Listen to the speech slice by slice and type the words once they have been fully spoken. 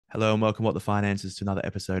Hello and welcome, What the Finances, to another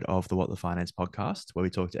episode of the What the Finance podcast, where we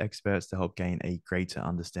talk to experts to help gain a greater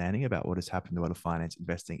understanding about what has happened in the world of finance,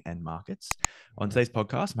 investing, and markets. On today's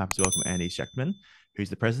podcast, I'm happy to welcome Andy Schectman, who's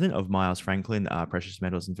the president of Miles Franklin Precious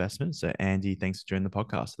Metals Investments. So, Andy, thanks for joining the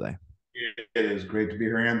podcast today. It is great to be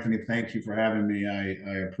here, Anthony. Thank you for having me.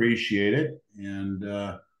 I appreciate it. And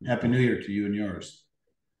Happy New Year to you and yours.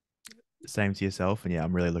 Same to yourself. And yeah,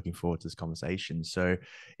 I'm really looking forward to this conversation. So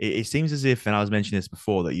it seems as if, and I was mentioning this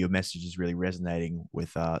before, that your message is really resonating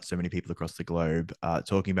with so many people across the globe,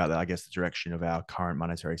 talking about that, I guess, the direction of our current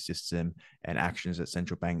monetary system and actions that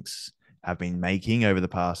central banks have been making over the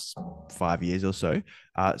past 5 years or so.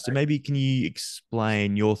 So maybe can you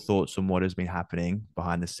explain your thoughts on what has been happening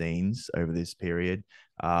behind the scenes over this period?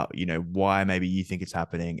 Why maybe you think it's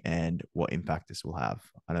happening and what impact this will have.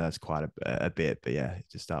 I know that's quite a bit, but yeah,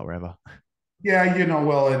 just start wherever. Yeah,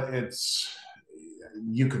 it's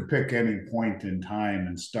you could pick any point in time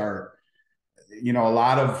and start. A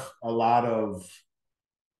lot of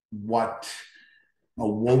what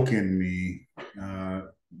awoken me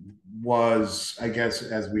was, I guess,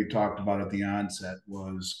 as we talked about at the onset,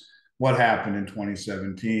 was what happened in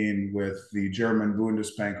 2017 with the German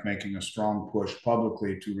Bundesbank making a strong push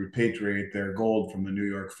publicly to repatriate their gold from the New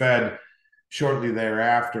York Fed. Shortly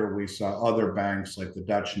thereafter, we saw other banks like the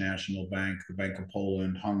Dutch National Bank, the Bank of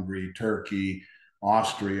Poland, Hungary, Turkey,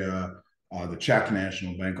 Austria, the Czech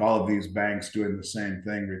National Bank, all of these banks doing the same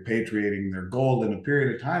thing, repatriating their gold in a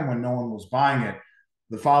period of time when no one was buying it.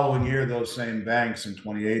 The following year, those same banks in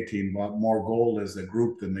 2018 bought more gold as a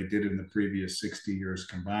group than they did in the previous 60 years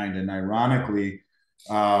combined. And ironically,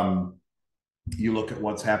 you look at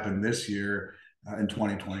what's happened this year, in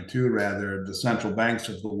 2022, rather, the central banks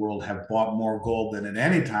of the world have bought more gold than at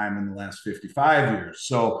any time in the last 55 years.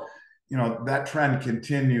 So, that trend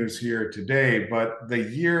continues here today. But the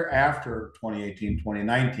year after 2018,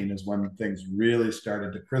 2019 is when things really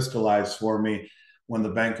started to crystallize for me, when the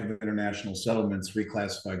Bank of International Settlements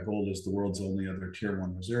reclassified gold as the world's only other tier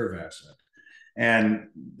one reserve asset. And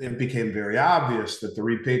it became very obvious that the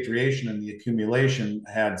repatriation and the accumulation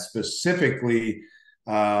had specifically,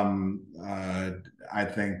 I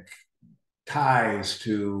think, ties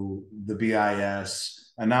to the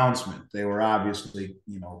BIS announcement. They were obviously,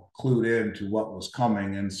 clued into what was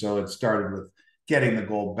coming. And so it started with getting the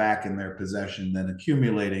gold back in their possession, then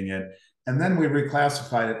accumulating it. And then we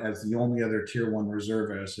reclassified it as the only other tier one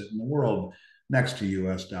reserve asset in the world, next to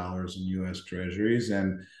US dollars and US treasuries,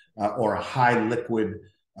 and or a high liquid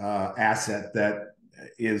asset that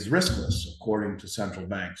is riskless, according to central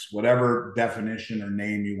banks. Whatever definition or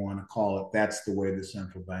name you want to call it, that's the way the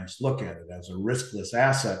central banks look at it, as a riskless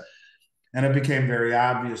asset. And it became very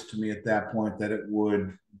obvious to me at that point that it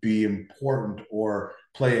would be important or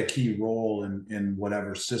play a key role in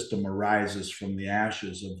whatever system arises from the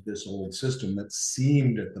ashes of this old system that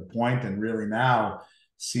seemed at the point, and really now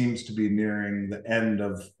seems to be nearing the end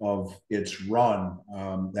of its run,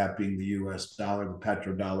 that being the US dollar, the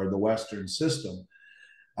petrodollar, the Western system.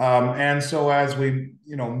 And so as we,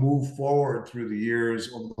 move forward through the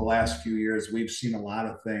years, over the last few years, we've seen a lot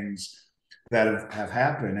of things that have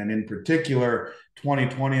happened. And in particular,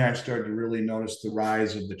 2020, I started to really notice the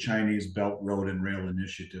rise of the Chinese Belt Road and Rail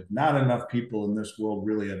Initiative. Not enough people in this world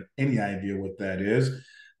really have any idea what that is,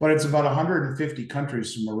 but it's about 150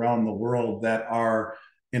 countries from around the world that are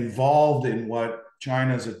involved in what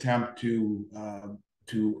China's attempt to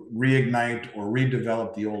reignite or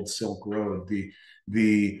redevelop the old Silk Road,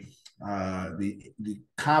 the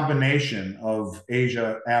combination of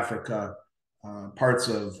Asia, Africa, parts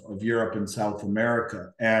of Europe and South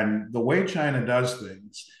America. And the way China does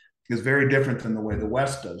things is very different than the way the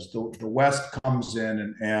West does. The West comes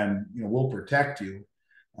in and we'll protect you.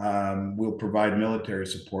 We'll provide military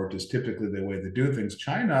support, is typically the way they do things.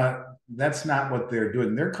 China, that's not what they're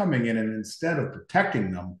doing. They're coming in, and instead of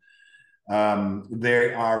protecting them,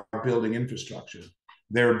 they are building infrastructure.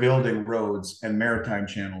 They're building roads and maritime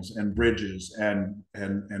channels and bridges and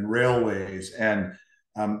railways, and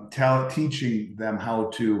teaching them how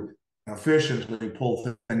to efficiently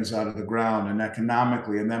pull things out of the ground and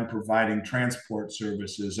economically, and then providing transport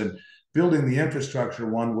services and building the infrastructure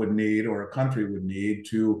one would need, or a country would need,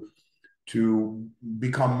 to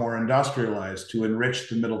become more industrialized, to enrich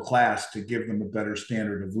the middle class, to give them a better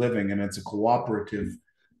standard of living. And it's a cooperative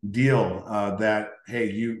deal, that,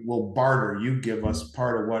 hey, you will barter, you give us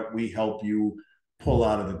part of what we help you pull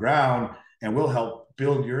out of the ground, and we'll help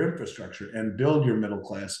build your infrastructure and build your middle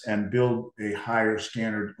class and build a higher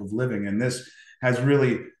standard of living. And this has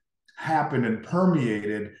really happened and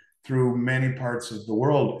permeated through many parts of the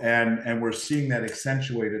world, and we're seeing that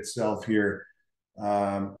accentuate itself here,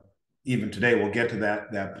 even today. We'll get to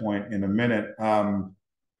that point in a minute.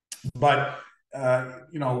 But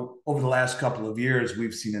over the last couple of years,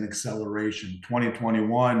 we've seen an acceleration.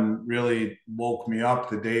 2021 really woke me up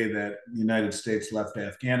the day that the United States left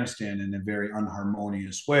Afghanistan in a very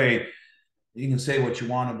unharmonious way. You can say what you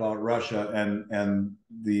want about Russia and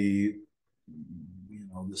the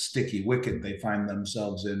the sticky wicket they find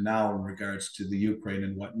themselves in now in regards to the Ukraine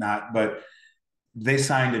and whatnot, but they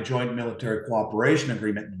signed a joint military cooperation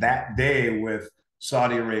agreement that day with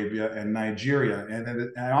Saudi Arabia and Nigeria.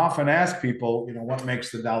 And I often ask people, what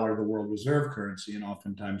makes the dollar the world reserve currency? And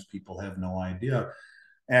oftentimes people have no idea.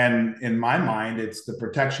 And in my mind, it's the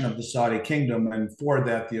protection of the Saudi kingdom. And for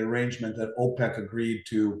that, the arrangement that OPEC agreed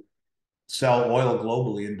to sell oil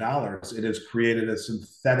globally in dollars. It has created a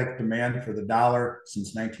synthetic demand for the dollar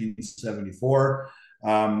since 1974,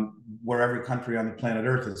 where every country on the planet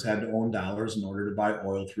Earth has had to own dollars in order to buy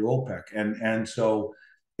oil through OPEC. And so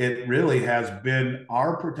it really has been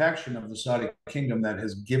our protection of the Saudi kingdom that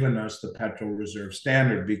has given us the petrol reserve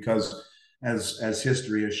standard, because as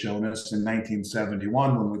history has shown us, in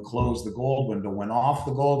 1971, when we closed the gold window, went off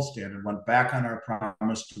the gold standard, went back on our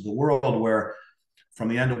promise to the world, where from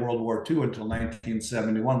the end of World War II until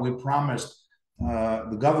 1971, we promised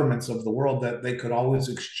the governments of the world that they could always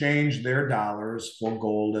exchange their dollars for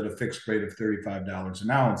gold at a fixed rate of $35 an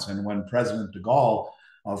ounce. And when President de Gaulle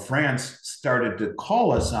of France started to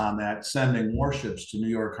call us on that, sending warships to New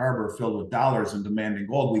York Harbor filled with dollars and demanding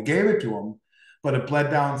gold, we gave it to him, but it bled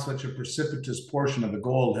down such a precipitous portion of the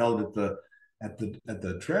gold held at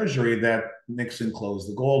the Treasury that Nixon closed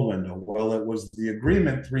the gold window. Well, it was the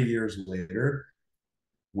agreement 3 years later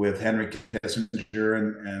with Henry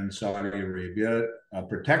Kissinger and Saudi Arabia, a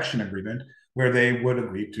protection agreement where they would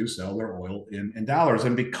agree to sell their oil in dollars.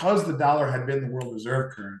 And because the dollar had been the world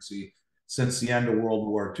reserve currency since the end of World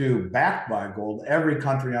War II, backed by gold, every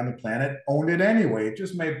country on the planet owned it anyway. It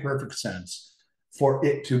just made perfect sense for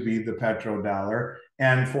it to be the petrodollar.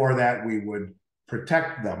 And for that, we would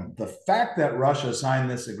protect them. The fact that Russia signed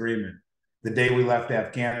this agreement the day we left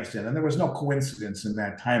Afghanistan, and there was no coincidence in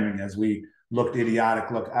that timing as we looked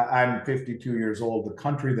idiotic. Look, I'm 52 years old. The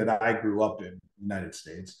country that I grew up in, the United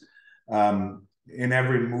States, in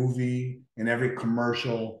every movie, in every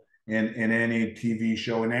commercial, in any TV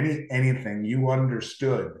show, in anything, you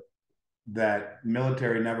understood that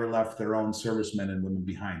military never left their own servicemen and women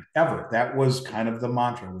behind, ever. That was kind of the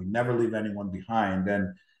mantra. We never leave anyone behind.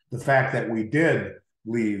 And the fact that we did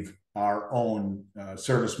leave our own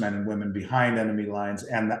servicemen and women behind enemy lines,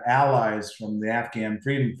 and the allies from the Afghan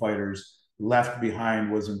freedom fighters left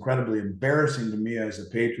behind, was incredibly embarrassing to me as a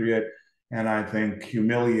patriot, and I think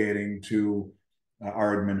humiliating to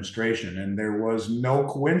our administration. And there was no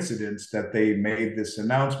coincidence that they made this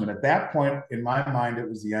announcement. At that point, in my mind, it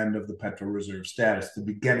was the end of the petrol reserve status, the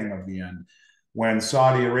beginning of the end, when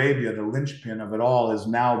Saudi Arabia, the linchpin of it all, is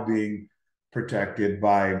now being protected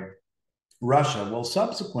by Russia. Well,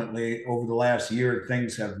 subsequently, over the last year,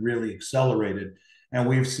 things have really accelerated. And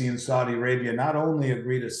we've seen Saudi Arabia not only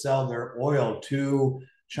agree to sell their oil to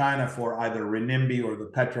China for either renminbi or the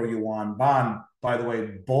petro yuan bond. By the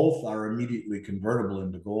way, both are immediately convertible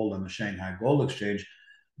into gold on the Shanghai Gold Exchange.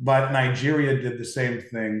 But Nigeria did the same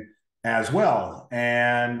thing as well.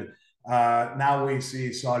 And now we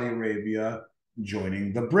see Saudi Arabia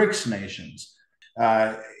joining the BRICS nations.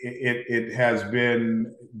 It has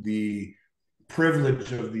been the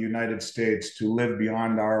privilege of the United States to live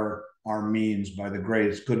beyond our means by the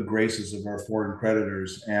good graces of our foreign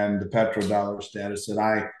creditors, and the petrodollar status that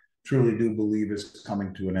I truly do believe is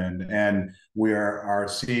coming to an end. And we are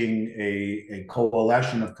seeing a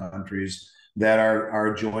coalition of countries that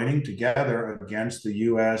are joining together against the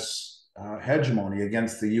U.S. Hegemony,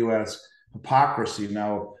 against the U.S. hypocrisy.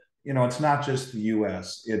 Now, it's not just the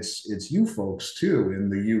U.S., it's you folks too in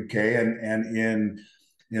the U.K. and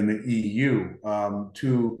in the EU,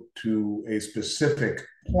 to a specific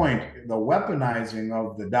point. The weaponizing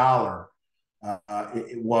of the dollar,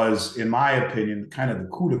 it was, in my opinion, kind of the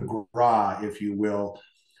coup de grace, if you will,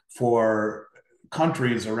 for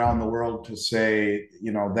countries around the world to say,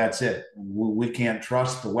 that's it. We can't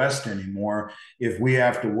trust the West anymore if we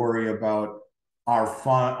have to worry about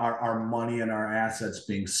our money and our assets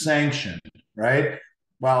being sanctioned, right?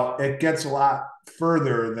 Well, it gets a lot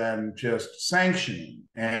further than just sanctioning.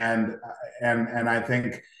 And I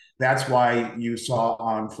think that's why you saw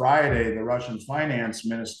on Friday the Russian finance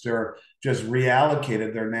minister just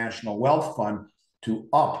reallocated their national wealth fund to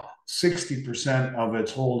up 60% of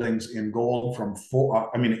its holdings in gold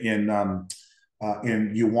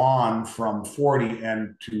in yuan from 40,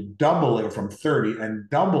 and to double it from 30, and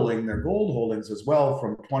doubling their gold holdings as well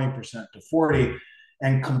from 20% to 40.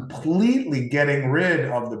 and completely getting rid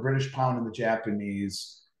of the British pound and the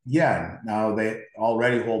Japanese yen. Now, they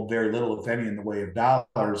already hold very little, if any, in the way of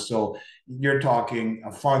dollars. So you're talking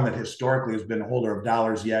a fund that historically has been a holder of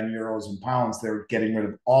dollars, yen, euros, and pounds. They're getting rid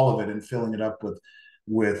of all of it and filling it up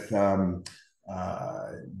with the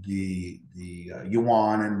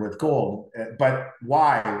yuan and with gold. But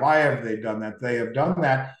why? Why have they done that? They have done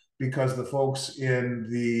that because the folks in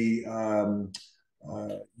the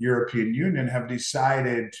European Union have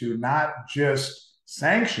decided to not just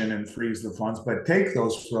sanction and freeze the funds, but take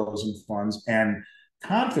those frozen funds and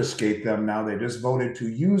confiscate them. Now they just voted to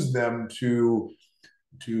use them to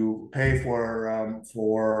pay for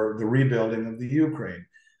the rebuilding of the Ukraine.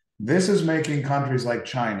 This is making countries like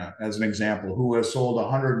China, as an example, who has sold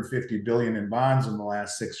 150 billion in bonds in the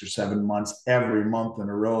last 6 or 7 months, every month in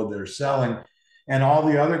a row they're selling, and all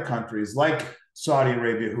the other countries like Saudi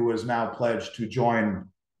Arabia, who has now pledged to join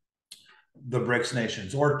the BRICS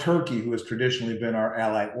nations, or Turkey, who has traditionally been our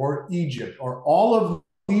ally, or Egypt, or all of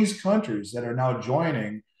these countries that are now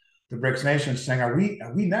joining the BRICS nations, saying, "Are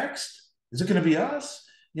we next? Is it going to be us?"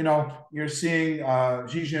 You know, you're seeing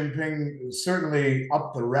Xi Jinping certainly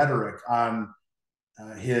up the rhetoric on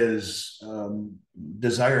his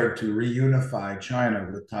desire to reunify China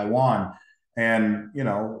with Taiwan. And, you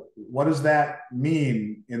know, what does that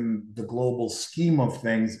mean in the global scheme of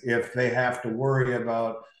things if they have to worry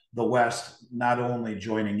about the West not only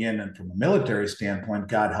joining in and from a military standpoint,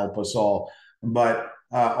 God help us all, but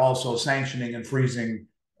also sanctioning and freezing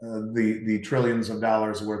the trillions of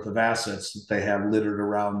dollars worth of assets that they have littered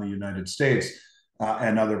around the United States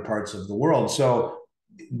and other parts of the world. So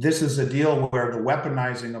this is a deal where the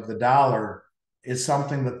weaponizing of the dollar is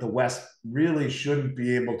something that the West really shouldn't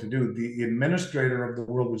be able to do. The administrator of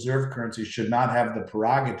the world reserve currency should not have the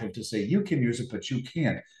prerogative to say, you can use it, but you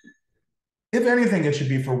can't. If anything, it should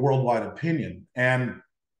be for worldwide opinion. And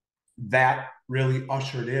that really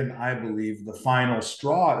ushered in, I believe, the final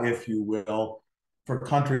straw, if you will, for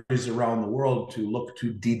countries around the world to look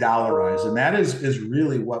to de-dollarize. And that is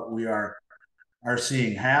really what we are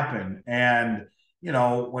seeing happen. And, you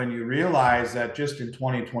know, when you realize that just in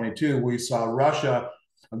 2022, we saw Russia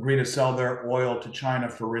agree to sell their oil to China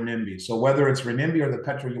for renminbi. So whether it's renminbi or the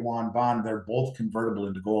petro yuan bond, they're both convertible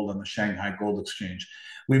into gold on the Shanghai Gold Exchange.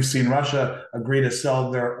 We've seen Russia agree to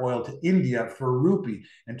sell their oil to India for rupee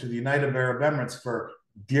and to the United Arab Emirates for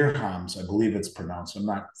dirhams, I believe it's pronounced. I'm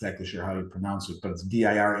not exactly sure how you pronounce it, but it's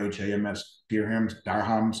dirhams,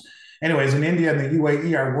 dirhams. Anyways, in India and the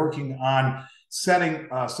UAE are working on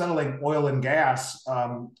settling oil and gas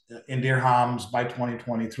in dirhams by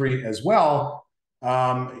 2023 as well.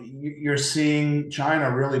 You're seeing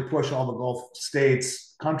China really push all the Gulf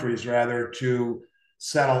countries rather, to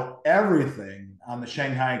settle everything on the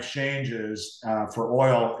Shanghai exchanges for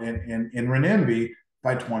oil in renminbi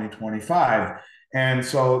by 2025. And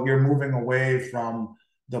so you're moving away from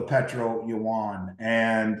the petro yuan.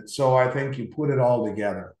 And so I think you put it all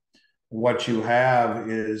together. What you have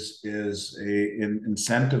is an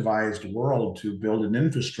incentivized world to build an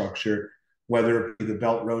infrastructure, whether it be the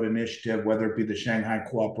Belt Road Initiative, whether it be the Shanghai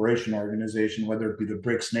Cooperation Organization, whether it be the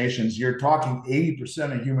BRICS nations. You're talking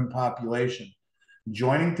 80% of human population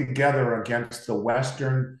joining together against the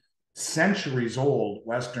Western, centuries-old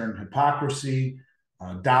Western hypocrisy,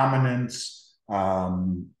 dominance,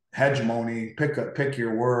 hegemony, pick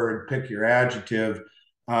your word, pick your adjective.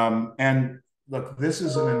 And look, this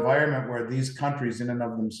is an environment where these countries in and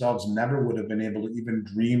of themselves never would have been able to even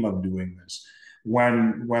dream of doing this.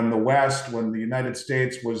 When the West, when the United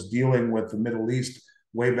States was dealing with the Middle East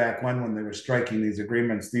way back when they were striking these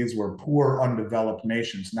agreements, these were poor, undeveloped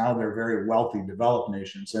nations. Now they're very wealthy, developed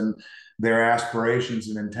nations, and their aspirations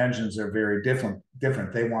and intentions are very different.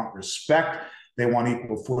 They want respect. They want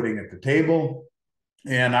equal footing at the table.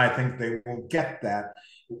 And I think they will get that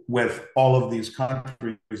with all of these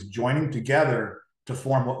countries joining together to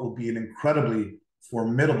form what will be an incredibly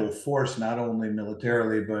formidable force, not only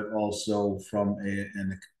militarily, but also from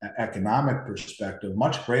an economic perspective,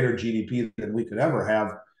 much greater GDP than we could ever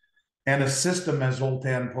have. And a system, as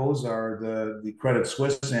Zoltan Pozsar, the Credit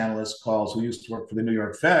Suisse analyst, calls, who used to work for the New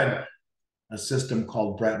York Fed, a system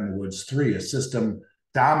called Bretton Woods 3, a system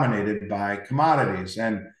dominated by commodities.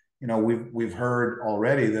 And you know, we've heard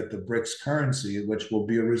already that the BRICS currency, which will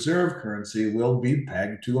be a reserve currency, will be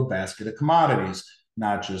pegged to a basket of commodities,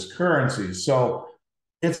 not just currencies. So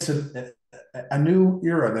it's a new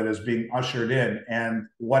era that is being ushered in. And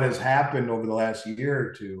what has happened over the last year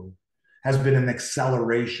or two has been an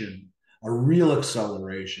acceleration, a real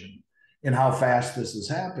acceleration in how fast this is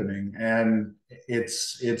happening. And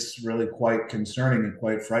it's really quite concerning and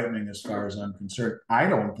quite frightening as far as I'm concerned. I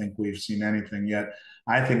don't think we've seen anything yet.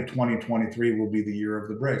 I think 2023 will be the year of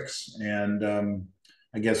the BRICS. And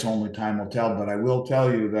I guess only time will tell. But I will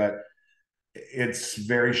tell you that it's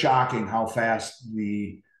very shocking how fast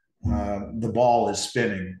the ball is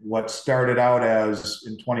spinning. What started out as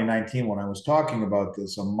in 2019, when I was talking about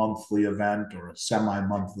this, a monthly event or a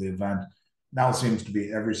semi-monthly event, now seems to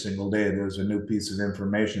be every single day there's a new piece of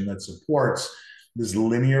information that supports this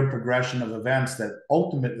linear progression of events that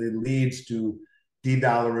ultimately leads to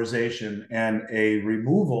de-dollarization and a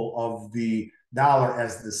removal of the dollar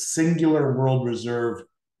as the singular world reserve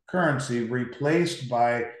currency, replaced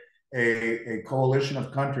by a coalition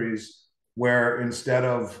of countries where instead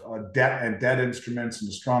of debt and debt instruments and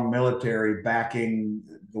a strong military backing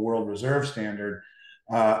the world reserve standard,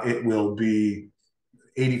 it will be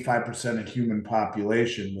 85% of human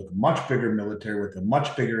population with a much bigger military, with a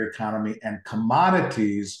much bigger economy, and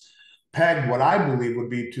commodities pegged what I believe would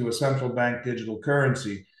be to a central bank digital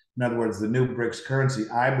currency. In other words, the new BRICS currency,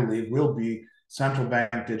 I believe, will be central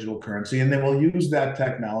bank digital currency. And they will use that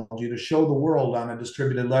technology to show the world on a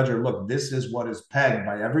distributed ledger, look, this is what is pegged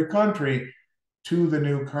by every country to the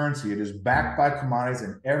new currency. It is backed by commodities,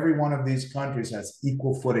 and every one of these countries has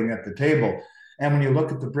equal footing at the table. And when you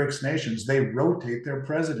look at the BRICS nations, they rotate their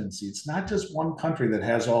presidency. It's not just one country that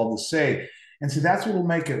has all the say. And so that's what will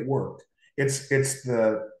make it work. It's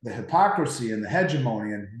the hypocrisy and the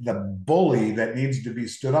hegemony and the bully that needs to be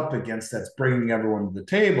stood up against that's bringing everyone to the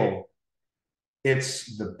table.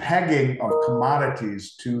 It's the pegging of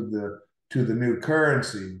commodities to the new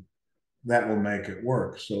currency that will make it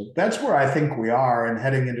work. So that's where I think we are. And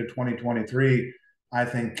heading into 2023, I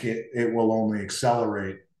think it will only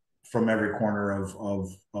accelerate from every corner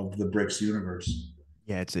of the BRICS universe.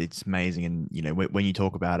 Yeah, it's amazing, and when you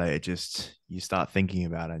talk about it, it just, you start thinking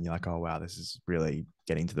about it, and you're like, oh wow, this is really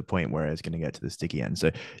getting to the point where it's going to get to the sticky end.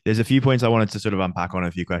 So there's a few points I wanted to sort of unpack on,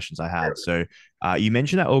 a few questions I had. So you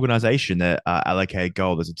mentioned that organization that allocated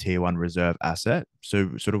gold as a tier one reserve asset.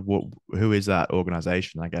 So sort of who is that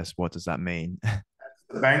organization? I guess what does that mean?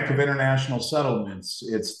 The Bank of International Settlements.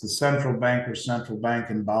 It's the central bank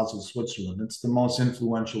in Basel, Switzerland. It's the most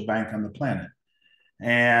influential bank on the planet.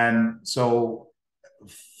 And so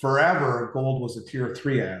forever, gold was a tier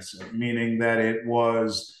three asset, meaning that it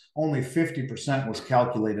was only 50% was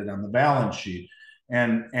calculated on the balance sheet.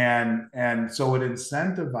 And so it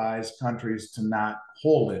incentivized countries to not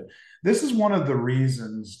hold it. This is one of the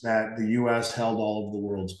reasons that the US held all of the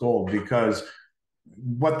world's gold, because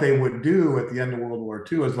what they would do at the end of World War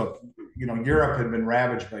II is, look, Europe had been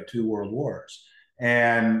ravaged by two world wars.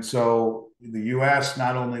 And so the US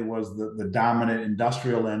not only was the dominant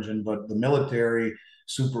industrial engine, but the military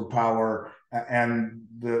superpower and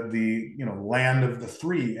the land of the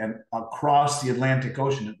free, and across the Atlantic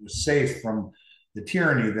Ocean, it was safe from the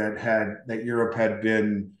tyranny that Europe had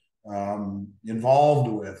been involved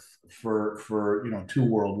with for two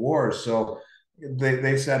world wars. So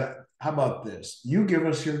they said, how about this? You give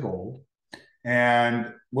us your gold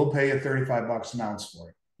and we'll pay you $35 an ounce for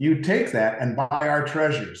it. You take that and buy our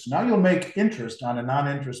treasures. Now you'll make interest on a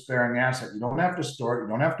non-interest bearing asset. You don't have to store it. You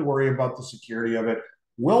don't have to worry about the security of it.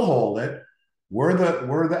 We'll hold it. We're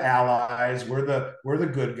the allies. We're the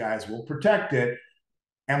good guys. We'll protect it,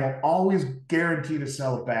 and we'll always guarantee to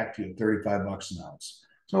sell it back to you at $35 an ounce.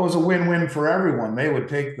 So it was a win-win for everyone. They would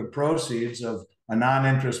take the proceeds of a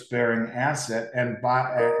non-interest bearing asset and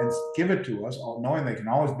buy and give it to us, knowing they can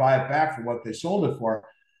always buy it back for what they sold it for.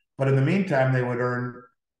 But in the meantime, they would earn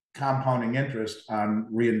compounding interest on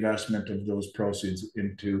reinvestment of those proceeds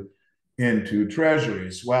into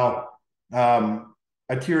treasuries. Well,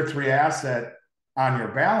 a tier three asset on your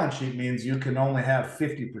balance sheet means you can only have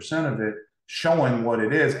 50% of it showing what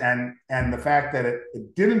it is. And the fact that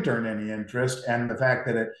it didn't earn any interest, and the fact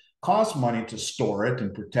that it costs money to store it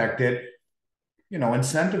and protect it,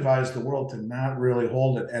 incentivize the world to not really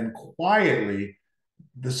hold it. And quietly,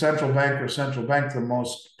 the central bank, the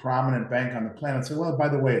most prominent bank on the planet, said, well, by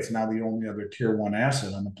the way, it's now the only other tier one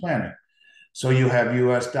asset on the planet. So you have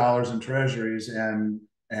US dollars and treasuries and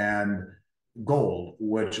gold,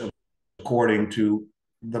 which, according to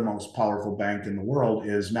the most powerful bank in the world,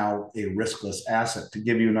 is now a riskless asset. To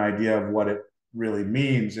give you an idea of what it really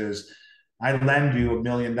means is, I lend you $1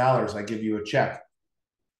 million, I give you a check.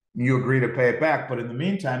 You agree to pay it back, but in the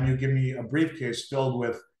meantime, you give me a briefcase filled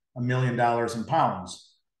with $1 million in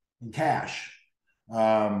pounds in cash. Do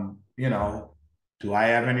I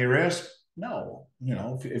have any risk? No.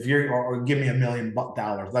 If you're, or give me $1 million,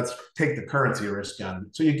 let's take the currency risk out of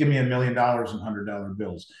it. So you give me $1 million in $100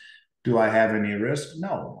 bills. Do I have any risk?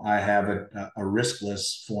 No, I have a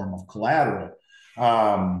riskless form of collateral.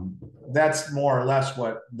 Um, that's more or less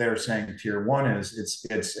what they're saying tier one is.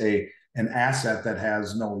 It's an asset that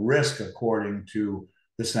has no risk according to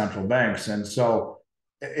the central banks. And so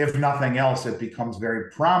if nothing else, it becomes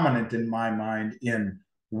very prominent in my mind in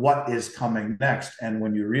what is coming next. And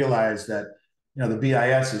when you realize that, the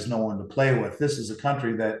BIS is no one to play with. This is a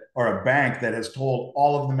country that, or a bank that has told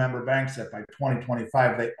all of the member banks that by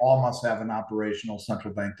 2025, they all must have an operational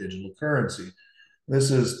central bank digital currency. This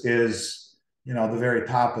is the very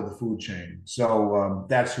top of the food chain. So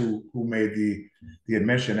that's who made the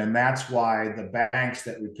admission, and that's why the banks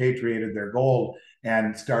that repatriated their gold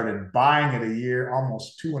and started buying it a year,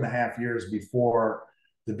 almost 2.5 years before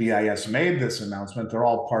the BIS made this announcement, they're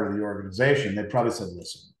all part of the organization. They probably said,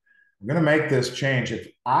 "Listen, we're going to make this change. If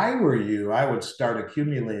I were you, I would start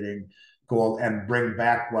accumulating gold and bring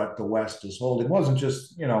back what the West is holding." It wasn't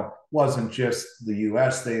just the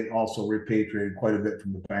US. They also repatriated quite a bit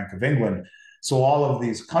from the Bank of England. So all of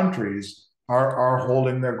these countries are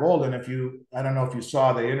holding their gold. And I don't know if you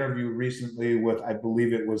saw the interview recently with, I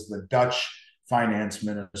believe it was the Dutch finance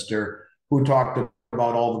minister, who talked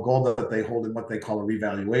about all the gold that they hold in what they call a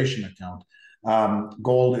revaluation account.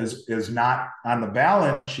 Gold is not on the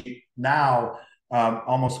balance sheet now.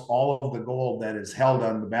 Almost all of the gold that is held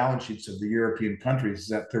on the balance sheets of the European countries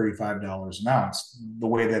is at $35 an ounce, the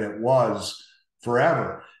way that it was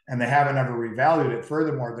forever. And they haven't ever revalued it.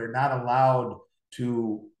 Furthermore, they're not allowed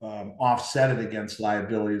to offset it against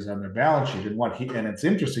liabilities on their balance sheet. And it's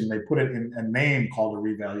interesting, they put it in a name called a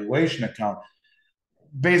revaluation account.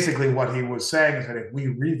 Basically, what he was saying is that if we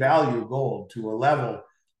revalue gold to a level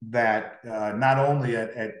that not only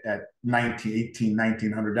at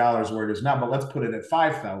 $1,900 where it is now, but let's put it at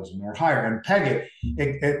 5,000 or higher and peg it,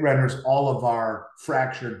 it renders all of our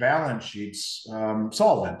fractured balance sheets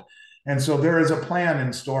solvent. And so there is a plan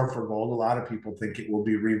in store for gold. A lot of people think it will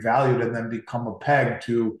be revalued and then become a peg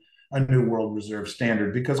to a new world reserve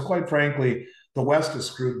standard, because quite frankly, the West has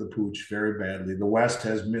screwed the pooch very badly. The West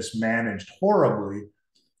has mismanaged horribly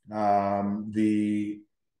the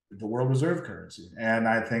world reserve currency. And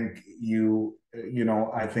I think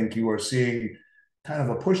I think you are seeing kind of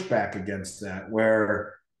a pushback against that,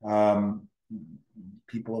 where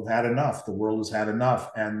people have had enough. The world has had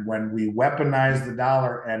enough. And when we weaponized the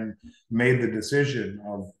dollar and made the decision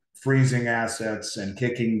of freezing assets and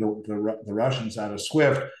kicking the Russians out of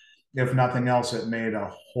SWIFT, if nothing else, it made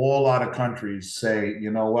a whole lot of countries say,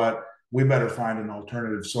 you know what, we better find an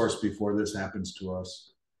alternative source before this happens to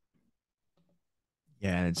us.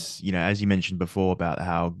 Yeah, and it's as you mentioned before about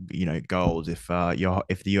how gold, if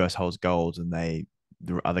the US holds gold and the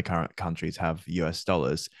other current countries have US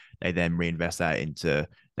dollars, they then reinvest that into,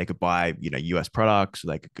 they could buy US products, or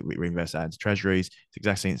they could reinvest that into treasuries. It's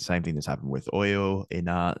exactly the same thing that's happened with oil in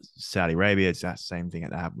Saudi Arabia. It's that same thing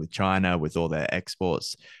that happened with China with all their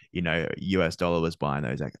exports. US dollar was buying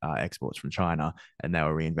those exports from China, and they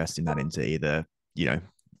were reinvesting that into either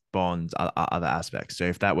bonds, other aspects. So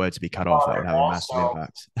if that were to be cut off, that would have a massive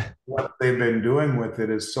impact. What they've been doing with it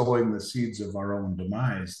is sowing the seeds of our own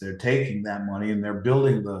demise. They're taking that money and they're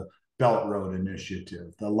building the Belt Road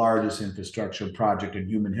Initiative, the largest infrastructure project in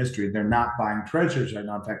human history. They're not buying treasures right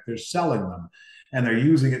now. In fact, they're selling them. And they're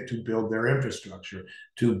using it to build their infrastructure,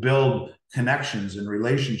 to build connections and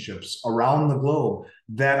relationships around the globe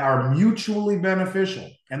that are mutually beneficial.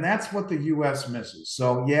 And that's what the US misses.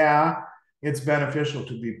 So, yeah, it's beneficial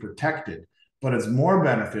to be protected, but it's more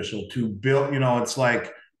beneficial to build. It's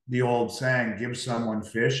like the old saying, give someone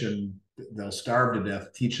fish and they'll starve to death,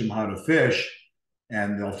 teach them how to fish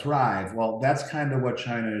and they'll thrive. Well, that's kind of what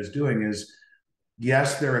China is doing. Is,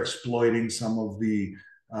 yes, they're exploiting some of the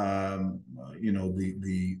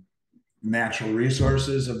the natural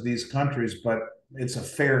resources of these countries, but it's a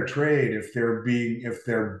fair trade if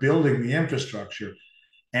they're building the infrastructure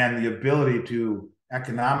and the ability to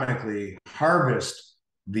economically harvest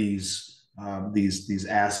these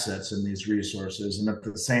assets and these resources, and at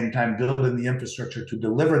the same time building the infrastructure to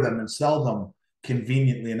deliver them and sell them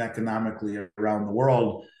conveniently and economically around the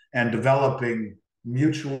world, and developing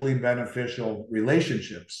mutually beneficial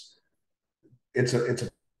relationships. It's a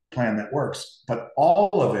plan that works, but all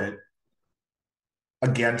of it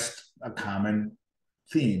against a common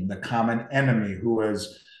theme, the common enemy who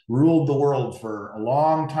has ruled the world for a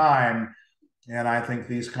long time. And I think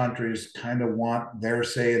these countries kind of want their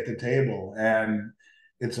say at the table. And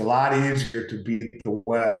it's a lot easier to beat the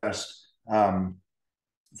West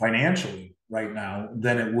financially right now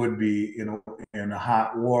than it would be in a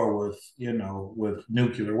hot war with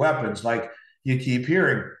nuclear weapons. Like, you keep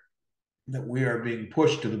hearing that we are being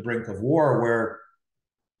pushed to the brink of war, where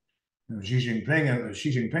Xi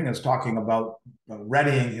Jinping is talking about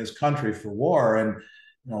readying his country for war, and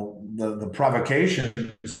the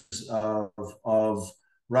provocations of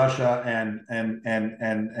Russia and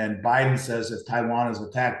Biden says if Taiwan is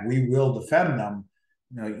attacked, we will defend them.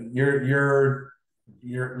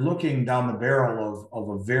 You're looking down the barrel of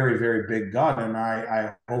a very, very big gun, and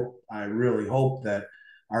I really hope that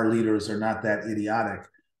our leaders are not that idiotic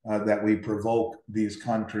that we provoke these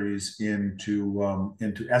countries into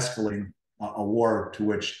escalating a war to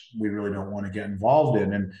which we really don't want to get involved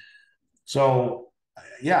in. And so,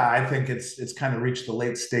 yeah, I think it's kind of reached the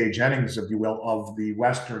late stage innings, if you will, of the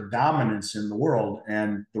Western dominance in the world,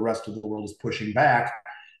 and the rest of the world is pushing back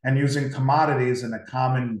and using commodities and a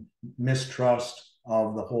common mistrust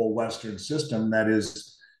of the whole Western system that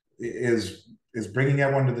is bringing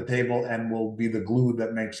everyone to the table and will be the glue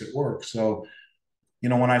that makes it work. So,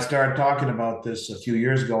 when I started talking about this a few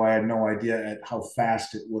years ago, I had no idea at how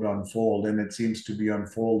fast it would unfold, and it seems to be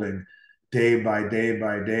unfolding day by day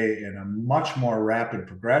by day in a much more rapid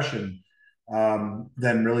progression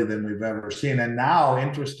than we've ever seen. And now,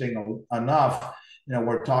 interesting enough,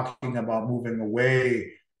 we're talking about moving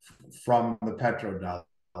away from the petrodollar.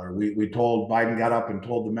 Biden got up and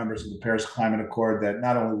told the members of the Paris Climate Accord that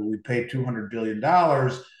not only will we pay $200 billion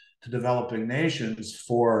to developing nations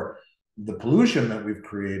for the pollution that we've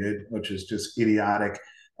created, which is just idiotic,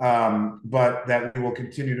 but that we will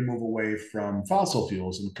continue to move away from fossil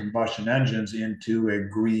fuels and combustion engines into a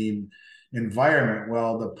green environment.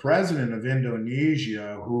 Well, the president of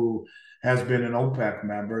Indonesia, who has been an OPEC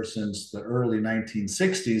member since the early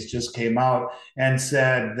 1960s, just came out and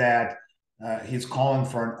said that he's calling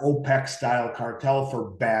for an OPEC-style cartel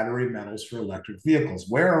for battery metals for electric vehicles.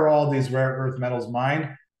 Where are all these rare earth metals mined?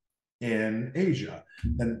 In Asia.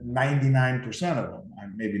 Then 99% of them,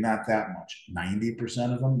 maybe not that much,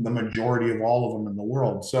 90% of them, the majority of all of them in the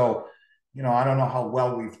world. So, I don't know how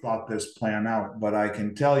well we've thought this plan out, but I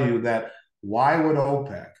can tell you that why would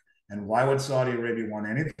OPEC and why would Saudi Arabia want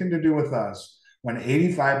anything to do with us when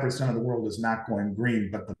 85% of the world is not going green,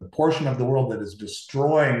 but the portion of the world that is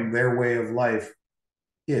destroying their way of life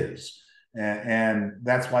is? And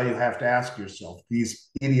that's why you have to ask yourself, these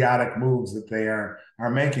idiotic moves that they are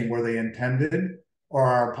making, were they intended, or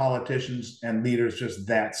are politicians and leaders just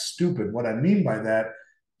that stupid? What I mean by that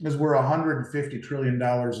is we're $150 trillion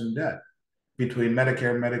in debt between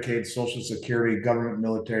Medicare, Medicaid, Social Security, government,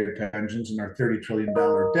 military pensions, and our $30 trillion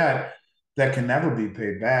debt that can never be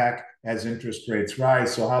paid back as interest rates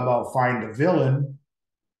rise. So how about find a villain?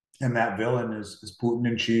 And that villain is Putin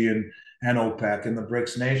and Xi and OPEC and the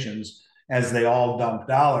BRICS nations, as they all dump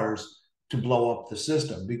dollars to blow up the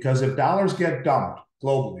system. Because if dollars get dumped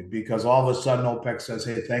globally, because all of a sudden OPEC says,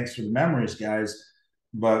 hey, thanks for the memories, guys,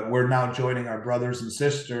 but we're now joining our brothers and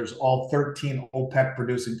sisters, all 13 OPEC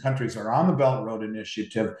producing countries are on the Belt and Road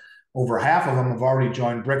Initiative. Over half of them have already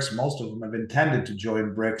joined BRICS. Most of them have intended to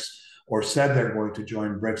join BRICS or said they're going to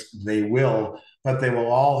join BRICS. They will, but they will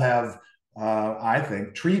all have I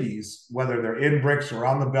think, treaties, whether they're in BRICS or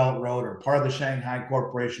on the Belt Road or part of the Shanghai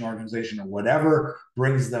Cooperation Organization or whatever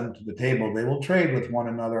brings them to the table, they will trade with one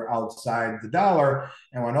another outside the dollar.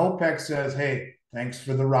 And when OPEC says, hey, thanks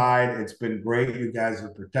for the ride, it's been great, you guys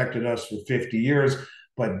have protected us for 50 years,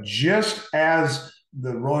 but just as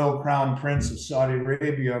the Royal Crown Prince of Saudi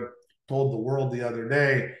Arabia told the world the other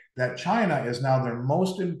day that China is now their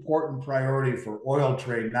most important priority for oil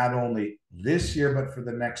trade, not only this year, but for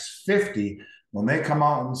the next 50, when they come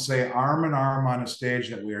out and say arm in arm on a stage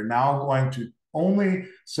that we are now going to only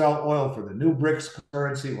sell oil for the new BRICS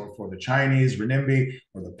currency or for the Chinese renminbi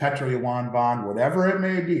or the petro yuan bond, whatever it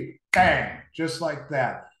may be, bang, just like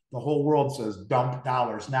that. The whole world says dump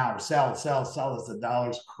dollars now, sell as the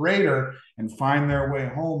dollars crater and find their way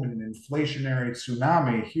home in an inflationary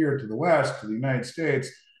tsunami here to the West, to the United States.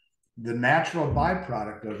 The natural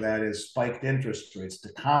byproduct of that is spiked interest rates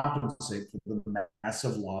to compensate for the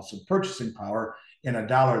massive loss of purchasing power in a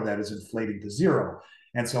dollar that is inflating to zero.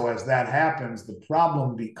 And so as that happens, the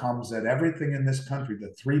problem becomes that everything in this country,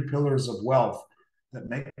 the three pillars of wealth that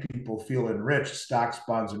make people feel enriched, stocks,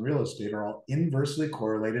 bonds, and real estate, are all inversely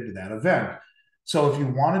correlated to that event. So if you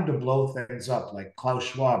wanted to blow things up, like Klaus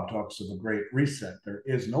Schwab talks of a great reset, there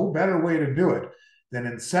is no better way to do it than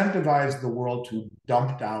incentivize the world to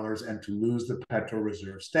dump dollars and to lose the petro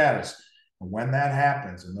reserve status. And when that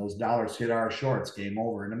happens and those dollars hit our shorts, game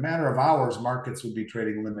over. In a matter of hours, markets would be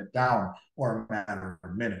trading limit down, or a matter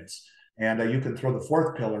of minutes. And you can throw the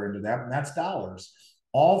fourth pillar into that, and that's dollars.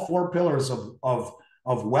 All four pillars of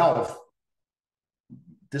wealth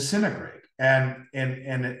disintegrate, and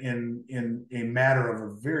in a matter of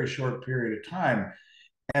a very short period of time.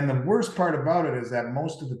 And the worst part about it is that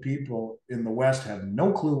most of the people in the West have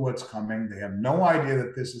no clue what's coming. They have no idea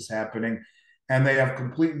that this is happening. And they have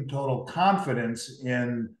complete and total confidence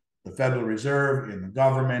in the Federal Reserve, in the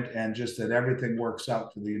government, and just that everything works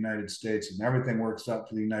out for the United States and everything works out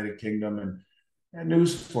for the United Kingdom. And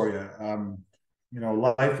news for you,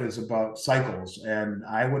 life is about cycles. And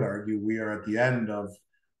I would argue we are at the end of,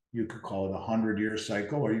 you could call it a 100-year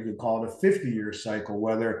cycle, or you could call it a 50-year cycle,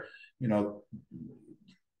 whether,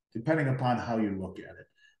 depending upon how you look at it.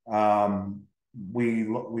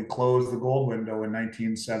 We closed the gold window in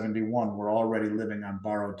 1971. We're already living on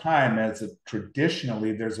borrowed time, as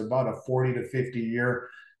traditionally there's about a 40 to 50-year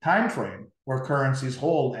time frame where currencies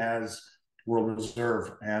hold as world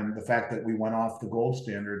reserve. And the fact that we went off the gold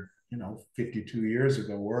standard 52 years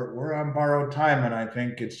ago, we're on borrowed time. And I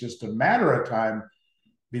think it's just a matter of time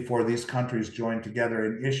before these countries join together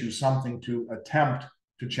and issue something to attempt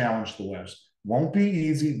to challenge the West. Won't be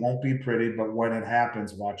easy, won't be pretty, but when it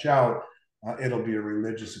happens, watch out. It'll be a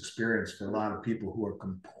religious experience for a lot of people who are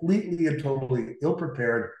completely and totally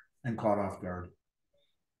ill-prepared and caught off guard.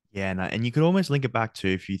 Yeah, and you could almost link it back to,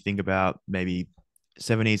 if you think about maybe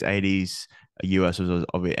 70s, 80s, US was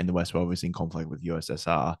and the West were obviously in conflict with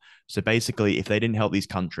USSR. So basically, if they didn't help these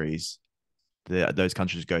countries, those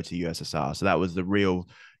countries go to USSR. So that was the real,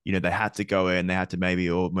 they had to go in, they had to maybe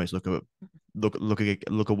almost look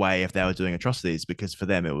away if they were doing atrocities, because for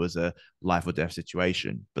them it was a life or death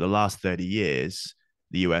situation. But the last 30 years,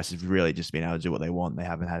 the US has really just been able to do what they want. They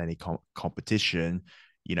haven't had any competition.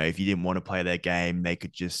 If you didn't want to play their game, they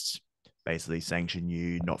could just basically sanction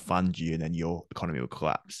you, not fund you, and then your economy will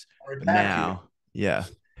collapse. But now, yeah,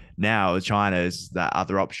 now China is that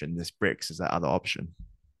other option. This BRICS is that other option.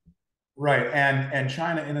 Right. And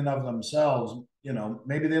China in and of themselves,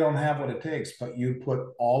 maybe they don't have what it takes, but you put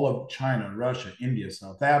all of China, Russia, India,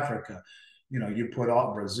 South Africa, you put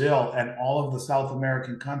all Brazil and all of the South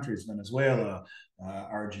American countries, Venezuela,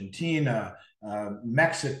 Argentina,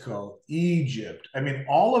 Mexico, Egypt. I mean,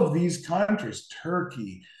 all of these countries,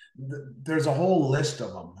 Turkey, there's a whole list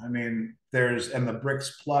of them. I mean, and the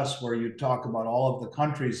BRICS Plus, where you talk about all of the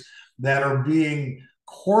countries that are being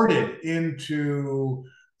courted into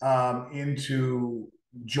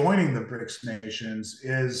joining the BRICS nations.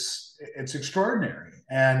 It's extraordinary.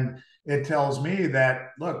 And it tells me that,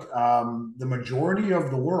 look, the majority of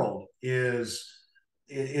the world is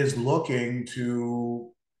looking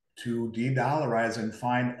to de-dollarize and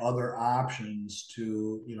find other options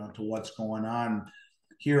to what's going on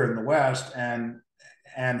here in the West, and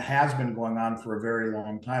has been going on for a very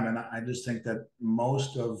long time. And I just think that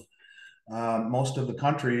most of the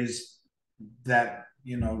countries that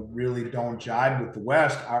really don't jibe with the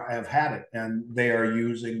West have had it, and they are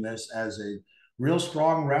using this as a real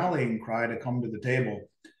strong rallying cry to come to the table.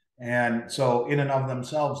 And so, in and of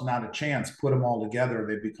themselves, not a chance. Put them all together,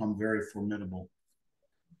 they become very formidable.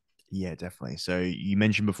 Yeah, definitely. So you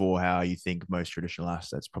mentioned before how you think most traditional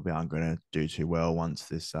assets probably aren't going to do too well once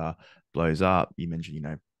this blows up. You mentioned,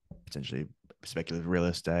 potentially speculative real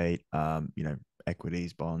estate,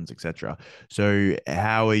 equities, bonds, etc. So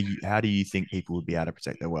how do you think people would be able to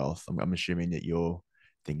protect their wealth? I'm assuming that you're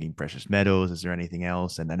thinking precious metals. Is there anything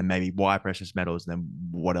else? And then maybe why precious metals? And then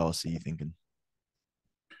what else are you thinking?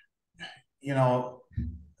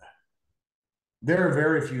 There are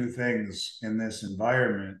very few things in this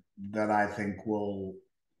environment that I think will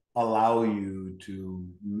allow you to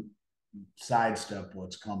sidestep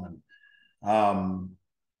what's coming,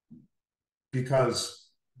 because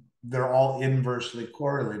they're all inversely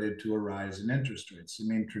correlated to a rise in interest rates. I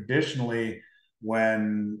mean, traditionally,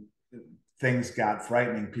 when things got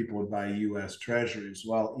frightening, people would buy U.S. Treasuries.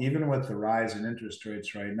 Well, even with the rise in interest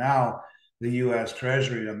rates right now, the U.S.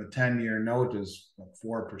 Treasury on the 10-year note is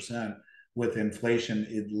 4%, with inflation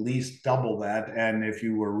at least double that. And if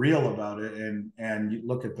you were real about it and you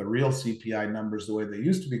look at the real CPI numbers the way they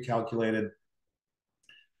used to be calculated,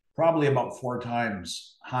 probably about 4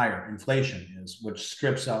 times higher inflation is, which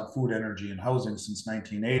strips out food, energy, and housing. Since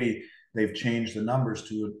 1980, they've changed the numbers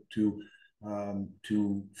to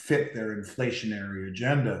fit their inflationary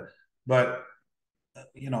agenda. But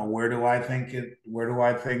where do I think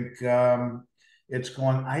it's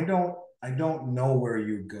going? I don't know where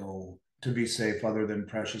you go to be safe other than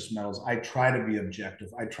precious metals. I try to be objective.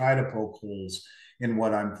 I try to poke holes in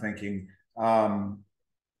what I'm thinking.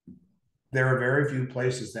 There are very few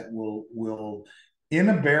places that will in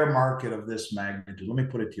a bear market of this magnitude. Let me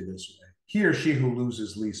put it to you this way: he or she who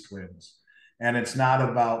loses least wins. And it's not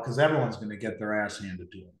about, because everyone's going to get their ass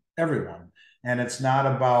handed to them, everyone. And it's not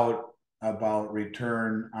about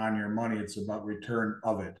return on your money. It's about return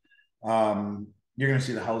of it. you're going to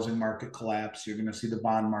see the housing market collapse. You're going to see the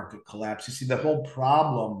bond market collapse. You see the whole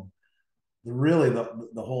problem. Really, the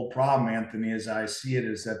whole problem, Anthony, as I see it,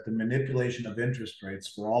 is that the manipulation of interest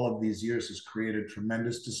rates for all of these years has created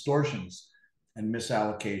tremendous distortions and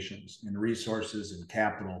misallocations in resources and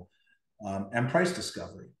capital, and price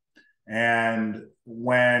discovery. And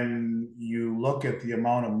when you look at the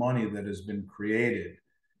amount of money that has been created,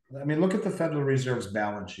 I mean, look at the Federal Reserve's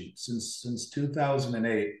balance sheet since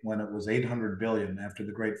 2008, when it was 800 billion after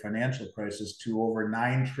the great financial crisis, to over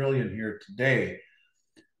 9 trillion here today.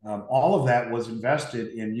 All of that was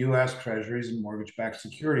invested in U.S. Treasuries and mortgage-backed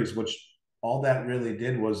securities, which all that really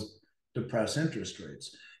did was depress interest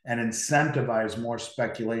rates and incentivize more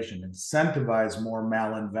speculation, incentivize more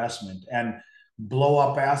malinvestment, and blow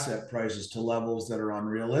up asset prices to levels that are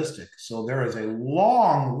unrealistic. So there is a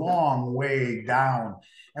long, long way down.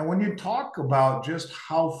 And when you talk about just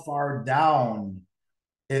how far down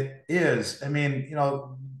it is, I mean,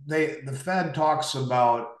 the Fed talks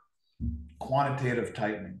about quantitative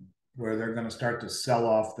tightening, where they're going to start to sell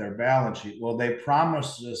off their balance sheet. Well, they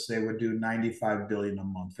promised us they would do 95 billion a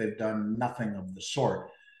month. They've done nothing of the sort.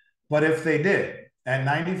 But if they did, at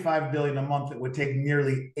 95 billion a month, it would take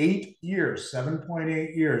nearly 8 years,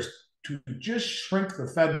 7.8 years, to just shrink the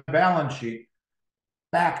Fed balance sheet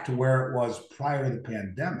back to where it was prior to the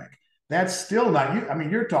pandemic. That's still not, I mean,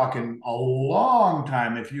 you're talking a long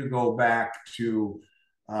time if you go back to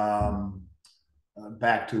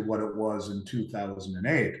what it was in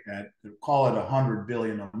 2008 at, call it 100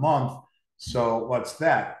 billion a month. So what's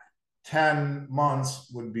that? 10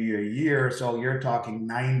 months would be a year. So you're talking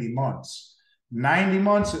 90 months. 90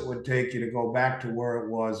 months it would take you to go back to where it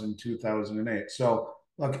was in 2008. So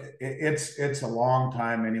look, it's a long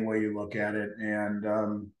time any way you look at it.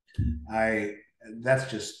 And that's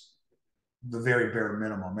just the very bare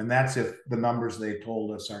minimum. And that's if the numbers they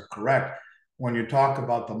told us are correct. When you talk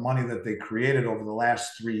about the money that they created over the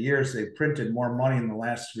last 3 years, they printed more money in the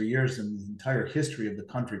last 3 years than the entire history of the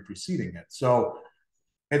country preceding it. So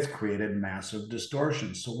it's created massive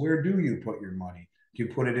distortions. So where do you put your money? Do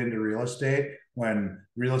you put it into real estate when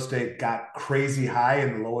real estate got crazy high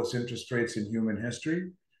and the lowest interest rates in human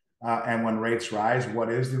history? And when rates rise, what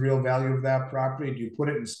is the real value of that property? Do you put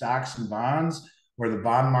it in stocks and bonds, where the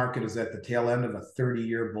bond market is at the tail end of a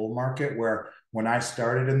 30-year bull market, where when I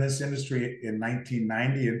started in this industry in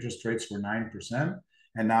 1990, interest rates were 9%.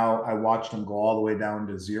 And now I watched them go all the way down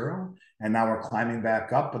to zero. And now we're climbing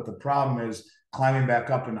back up. But the problem is climbing back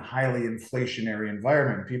up in a highly inflationary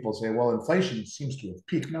environment. People say, well, inflation seems to have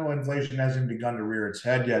peaked. No, inflation hasn't begun to rear its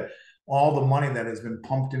head yet. All the money that has been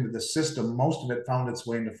pumped into the system, most of it found its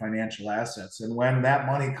way into financial assets. And when that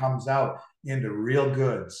money comes out into real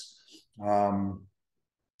goods,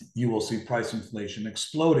 you will see price inflation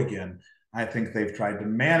explode again. I think they've tried to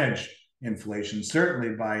manage inflation,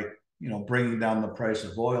 certainly by bringing down the price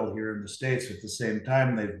of oil here in the States. At the same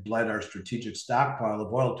time, they've bled our strategic stockpile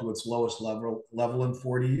of oil to its lowest level in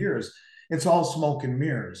 40 years. It's all smoke and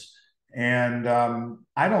mirrors. And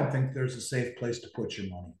I don't think there's a safe place to put your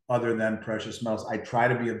money other than precious metals. I try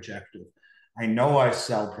to be objective. I know I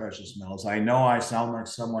sell precious metals. I know I sound like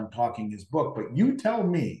someone talking his book, but you tell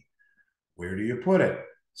me, where do you put it?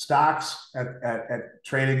 Stocks at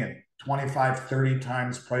trading at 25, 30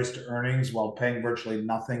 times price to earnings while paying virtually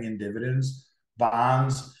nothing in dividends.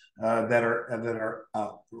 Bonds that are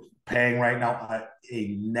paying right now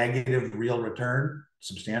a negative real return,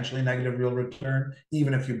 substantially negative real return,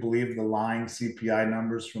 even if you believe the lying CPI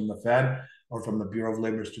numbers from the Fed or from the Bureau of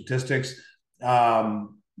Labor Statistics.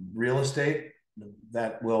 Real estate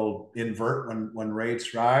that will invert when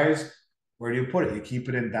rates rise. Where do you put it? You keep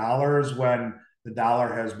it in dollars when the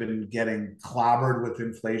dollar has been getting clobbered with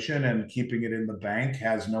inflation, and keeping it in the bank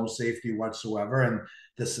has no safety whatsoever. And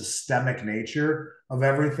the systemic nature of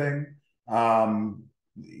everything, and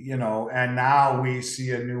now we see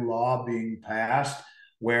a new law being passed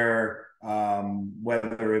where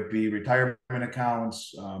whether it be retirement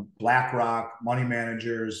accounts, BlackRock, money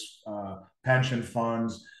managers, pension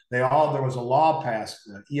funds, there was a law passed,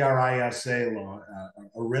 ERISA law,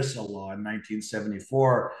 ERISA law in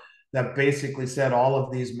 1974, that basically said all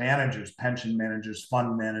of these managers, pension managers,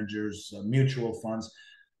 fund managers, mutual funds,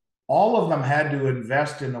 all of them had to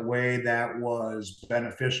invest in a way that was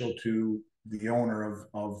beneficial to the owner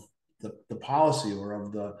of the policy or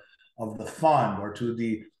of the fund, or to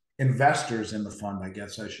the investors in the fund, I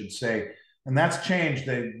guess I should say. And that's changed.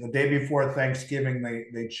 The day before Thanksgiving,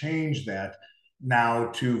 they changed that now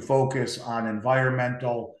to focus on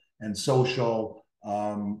environmental and social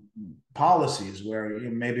policies, where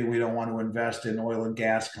maybe we don't want to invest in oil and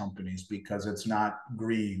gas companies because it's not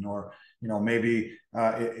green, or maybe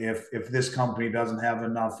if this company doesn't have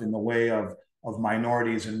enough in the way of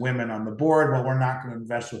minorities and women on the board, well, we're not going to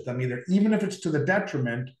invest with them either, even if it's to the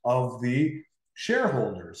detriment of the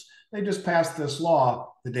shareholders. They just passed this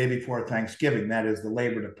law the day before Thanksgiving. That is, the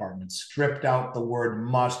Labor Department stripped out the word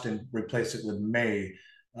must and replaced it with may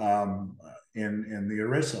in the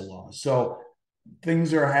ERISA law. So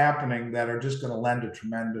things are happening that are just going to lend a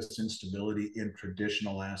tremendous instability in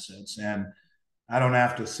traditional assets. And I don't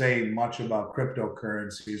have to say much about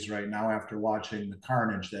cryptocurrencies right now after watching the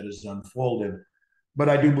carnage that has unfolded. But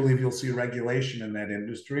I do believe you'll see regulation in that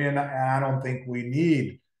industry. And I don't think we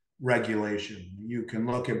need regulation. You can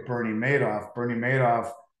look at Bernie Madoff. Bernie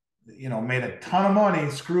Madoff, made a ton of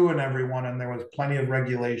money screwing everyone, and there was plenty of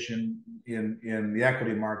regulation in the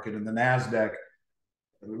equity market and the NASDAQ.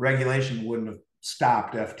 Regulation wouldn't have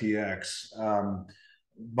stopped FTX.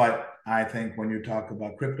 But I think when you talk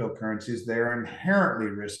about cryptocurrencies, they are inherently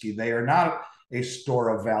risky. They are not a store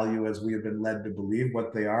of value as we have been led to believe.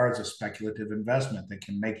 What they are is a speculative investment that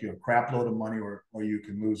can make you a crap load of money, or you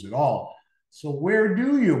can lose it all. So where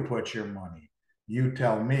do you put your money? You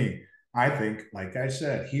tell me. I think, like I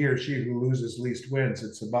said, he or she who loses least wins.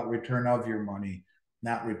 It's about return of your money,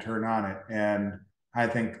 not return on it. And I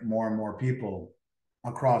think more and more people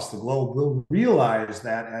across the globe will realize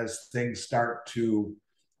that as things start to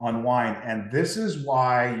unwind. And this is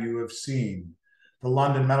why you have seen the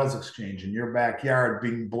London Metals Exchange in your backyard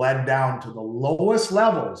being bled down to the lowest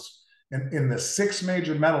levels in the 6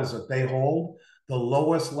 major metals that they hold, the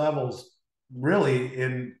lowest levels really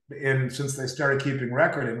in since they started keeping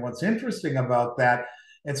record. And what's interesting about that,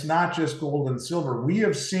 it's not just gold and silver. We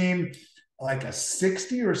have seen like a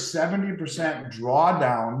 60 or 70%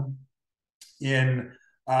 drawdown in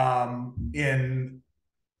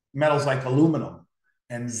metals like aluminum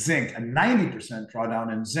and zinc, a 90%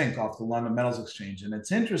 drawdown in zinc off the London Metals Exchange. And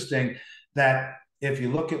it's interesting that if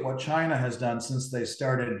you look at what China has done since they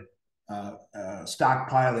started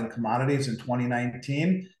stockpiling commodities in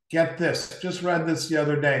 2019, get this, just read this the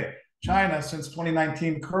other day. China, since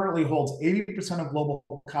 2019, currently holds 80% of global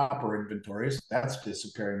copper inventories. That's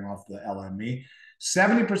disappearing off the LME.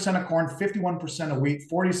 70% of corn, 51% of wheat,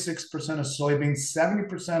 46% of soybeans,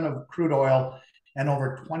 70% of crude oil, and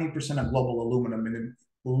over 20% of global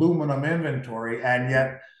aluminum inventory. And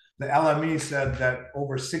yet the LME said that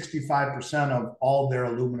over 65% of all their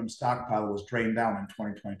aluminum stockpile was drained down in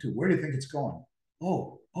 2022. Where do you think it's going?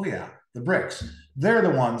 Oh yeah, the BRICS. They're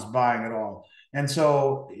the ones buying it all. And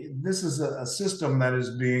so this is a system that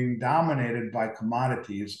is being dominated by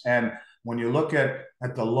commodities. And when you look at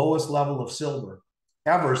the lowest level of silver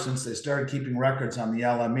ever since they started keeping records on the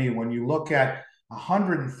LME, when you look at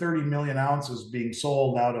 130 million ounces being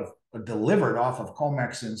sold delivered off of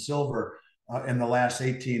COMEX in silver in the last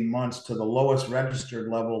 18 months to the lowest registered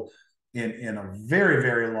level in a very,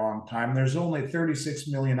 very long time. There's only 36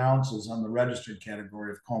 million ounces on the registered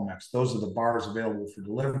category of COMEX. Those are the bars available for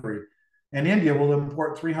delivery. And India will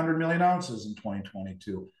import 300 million ounces in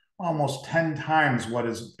 2022, almost 10 times what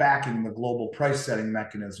is backing the global price setting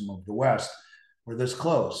mechanism of the West. We're this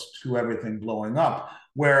close to everything blowing up,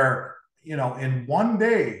 where, in one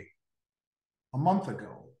day, a month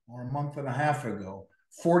ago or a month and a half ago,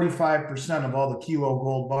 45% of all the kilo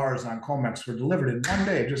gold bars on COMEX were delivered in one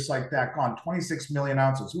day, just like that, gone. 26 million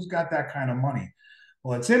ounces. Who's got that kind of money?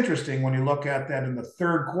 Well, it's interesting when you look at that in the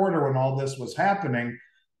third quarter when all this was happening,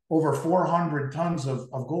 over 400 tons of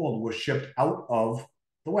gold was shipped out of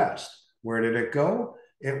the West. Where did it go?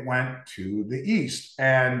 It went to the East.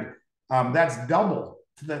 And that's double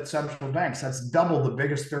to the central banks. That's double the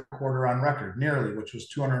biggest third quarter on record, nearly, which was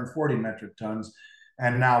 240 metric tons.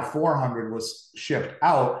 And now 400 was shipped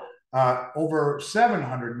out, over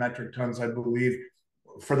 700 metric tons, I believe,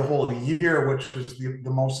 for the whole year, which was the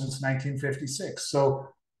most since 1956. So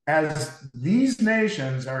as these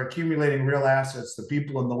nations are accumulating real assets, the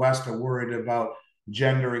people in the West are worried about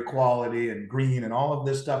gender equality and green and all of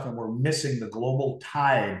this stuff, and we're missing the global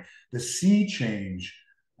tide, the sea change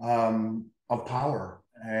of power.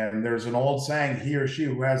 And there's an old saying, he or she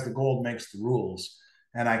who has the gold makes the rules.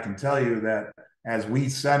 And I can tell you that as we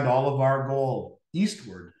send all of our gold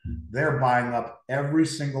eastward, they're buying up every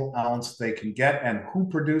single ounce they can get. And who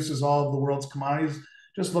produces all of the world's commodities?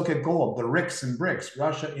 Just look at gold, the RICS and BRICS,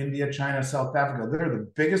 Russia, India, China, South Africa. They're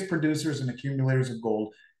the biggest producers and accumulators of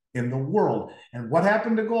gold in the world. And what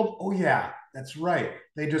happened to gold? Oh yeah, that's right.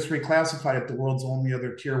 They just reclassified it the world's only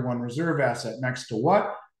other tier 1 reserve asset next to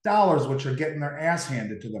what? Dollars, which are getting their ass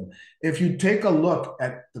handed to them. If you take a look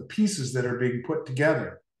at the pieces that are being put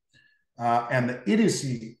together and the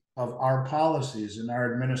idiocy of our policies and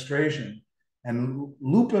our administration and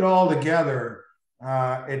loop it all together,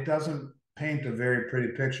 it doesn't paint a very pretty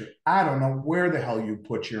picture. I don't know where the hell you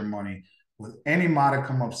put your money with any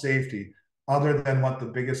modicum of safety other than what the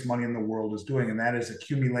biggest money in the world is doing, and that is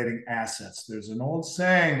accumulating assets. There's an old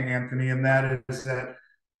saying, Anthony, and that is that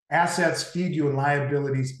assets feed you and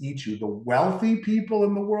liabilities eat you. The wealthy people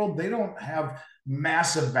in the world, they don't have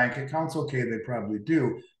massive bank accounts. Okay, they probably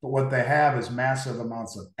do, but what they have is massive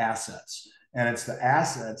amounts of assets. And it's the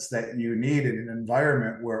assets that you need in an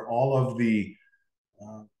environment where all of the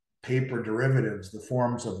uh, paper derivatives, the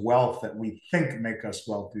forms of wealth that we think make us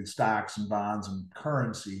wealthy, stocks and bonds and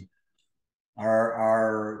currency,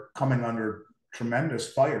 are coming under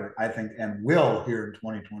tremendous fire, I think, and will here in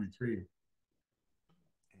 2023.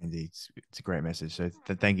 Indeed, it's a great message. So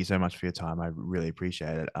thank you so much for your time. I really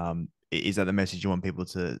appreciate it. Is that the message you want people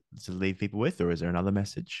to leave people with, or is there another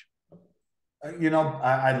message?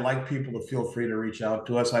 I'd like people to feel free to reach out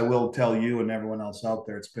to us. I will tell you and everyone else out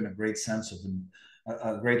there, it's been a great sense of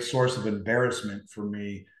a great source of embarrassment for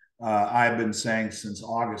me. I've been saying since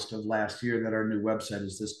August of last year that our new website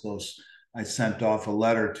is this close. I sent off a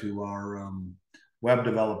letter to our web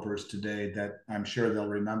developers today that I'm sure they'll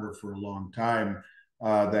remember for a long time.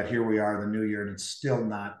 That here we are, the new year, and it's still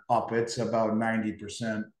not up. It's about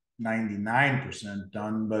 90%, 99%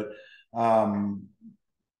 done, but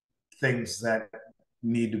things that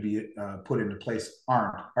need to be put into place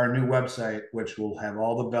aren't. Our new website, which will have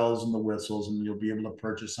all the bells and the whistles, and you'll be able to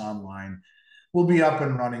purchase online, will be up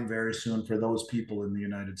and running very soon for those people in the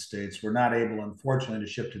United States. We're not able, unfortunately, to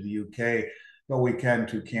ship to the UK, but we can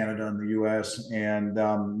to Canada and the US. And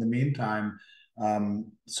in the meantime,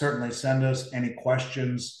 certainly send us any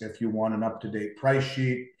questions if you want an up-to-date price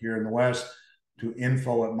sheet here in the West to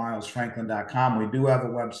info@milesfranklin.com. We do have a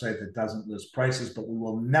website that doesn't list prices, but we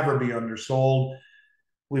will never be undersold.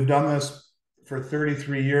 We've done this for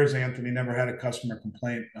 33 years, Anthony, never had a customer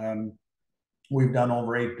complaint. We've done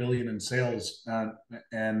over 8 billion in sales,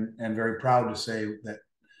 and very proud to say that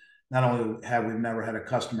not only have we never had a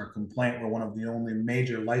customer complaint, we're one of the only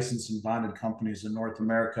major licensed and bonded companies in North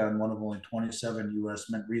America and one of only 27 US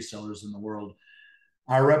mint resellers in the world.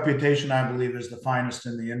 Our reputation, I believe, is the finest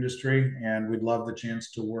in the industry, and we'd love the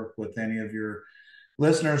chance to work with any of your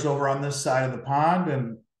listeners over on this side of the pond.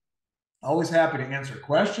 And always happy to answer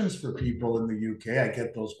questions for people in the UK. I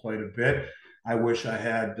get those quite a bit. I wish I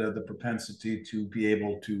had the propensity to be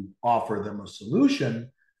able to offer them a solution.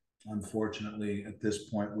 Unfortunately, at this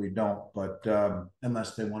point, we don't. But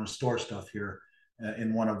unless they want to store stuff here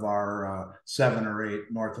in one of our 7 or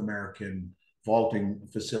 8 North American vaulting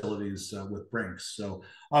facilities with BRICS. So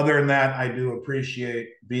other than that, I do appreciate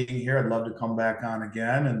being here. I'd love to come back on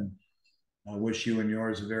again, and I wish you and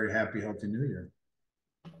yours a very happy, healthy new year.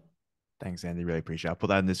 Thanks, Andy. Really appreciate it. I'll put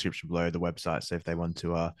that in the description below, the website, so if they want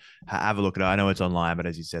to have a look at it. I know it's online, but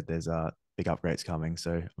as you said, there's big upgrades coming,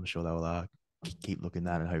 so I'm sure they'll keep looking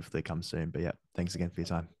at it and hopefully it comes soon. But yeah, thanks again for your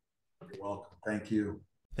time. You're welcome. Thank you.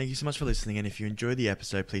 Thank you so much for listening. And if you enjoyed the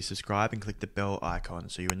episode, please subscribe and click the bell icon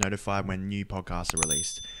so you are notified when new podcasts are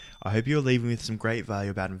released. I hope you're leaving with some great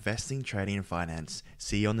value about investing, trading, and finance.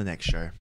 See you on the next show.